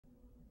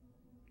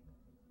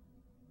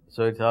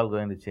So it's all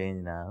going to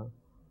change now.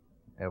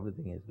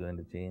 Everything is going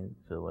to change.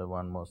 So I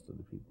want most of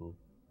the people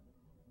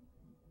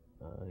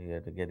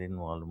here to get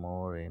involved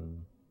more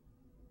in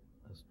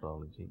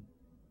astrology.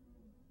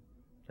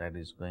 That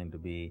is going to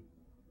be,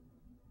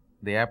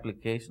 the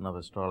application of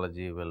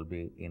astrology will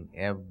be in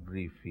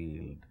every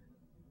field.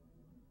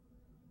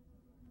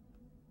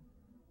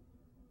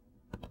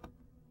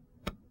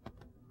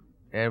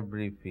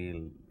 Every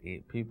field.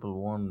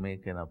 People won't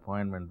make an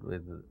appointment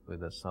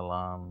with a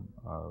salon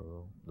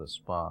or the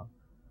spa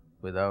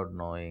without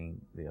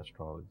knowing the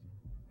astrology.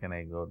 Can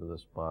I go to the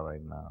spa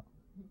right now?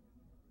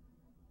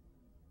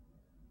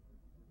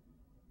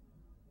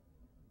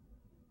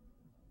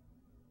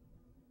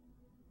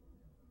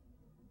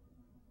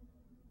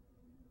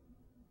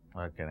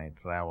 Or can I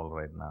travel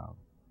right now?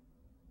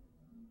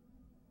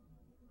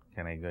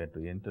 Can I go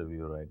to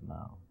interview right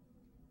now?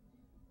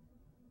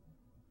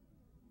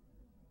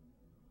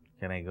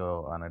 Can I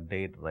go on a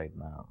date right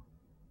now?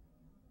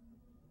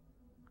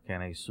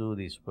 Can I sue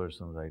this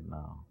person right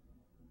now?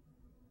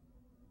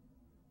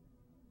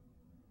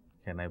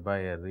 Can I buy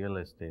a real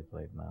estate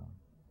right now?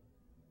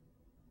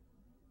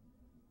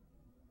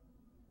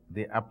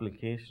 The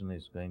application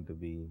is going to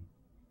be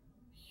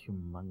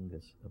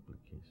humongous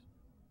application.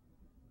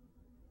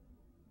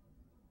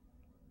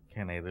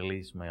 Can I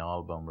release my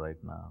album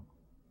right now?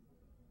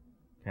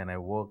 Can I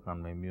work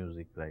on my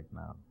music right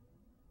now?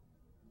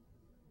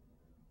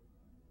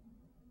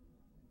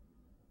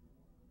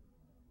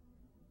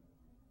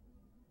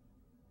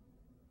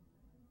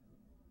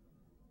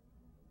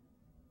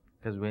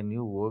 Because when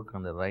you work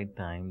on the right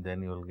time,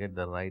 then you will get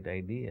the right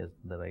ideas,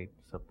 the right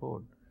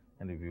support.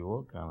 And if you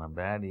work on a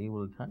bad,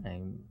 evil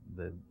time,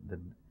 the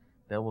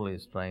devil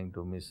is trying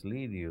to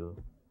mislead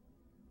you,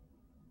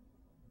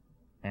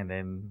 and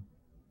then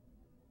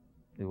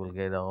you will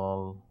get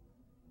all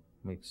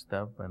mixed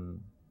up,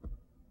 and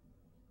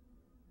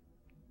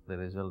the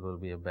result will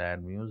be a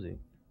bad music.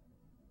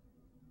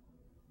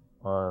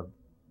 Or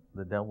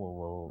the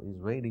devil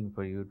is waiting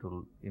for you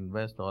to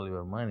invest all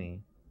your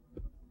money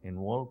in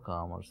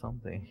WorldCom or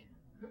something,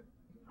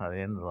 or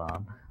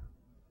Enron,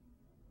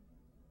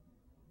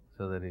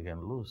 so that you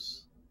can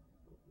lose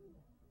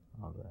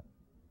all that.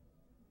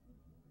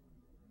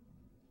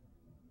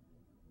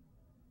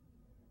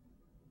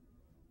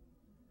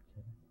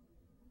 Okay.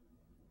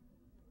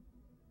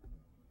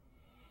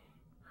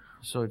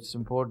 So it's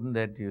important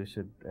that you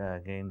should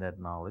gain that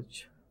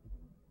knowledge.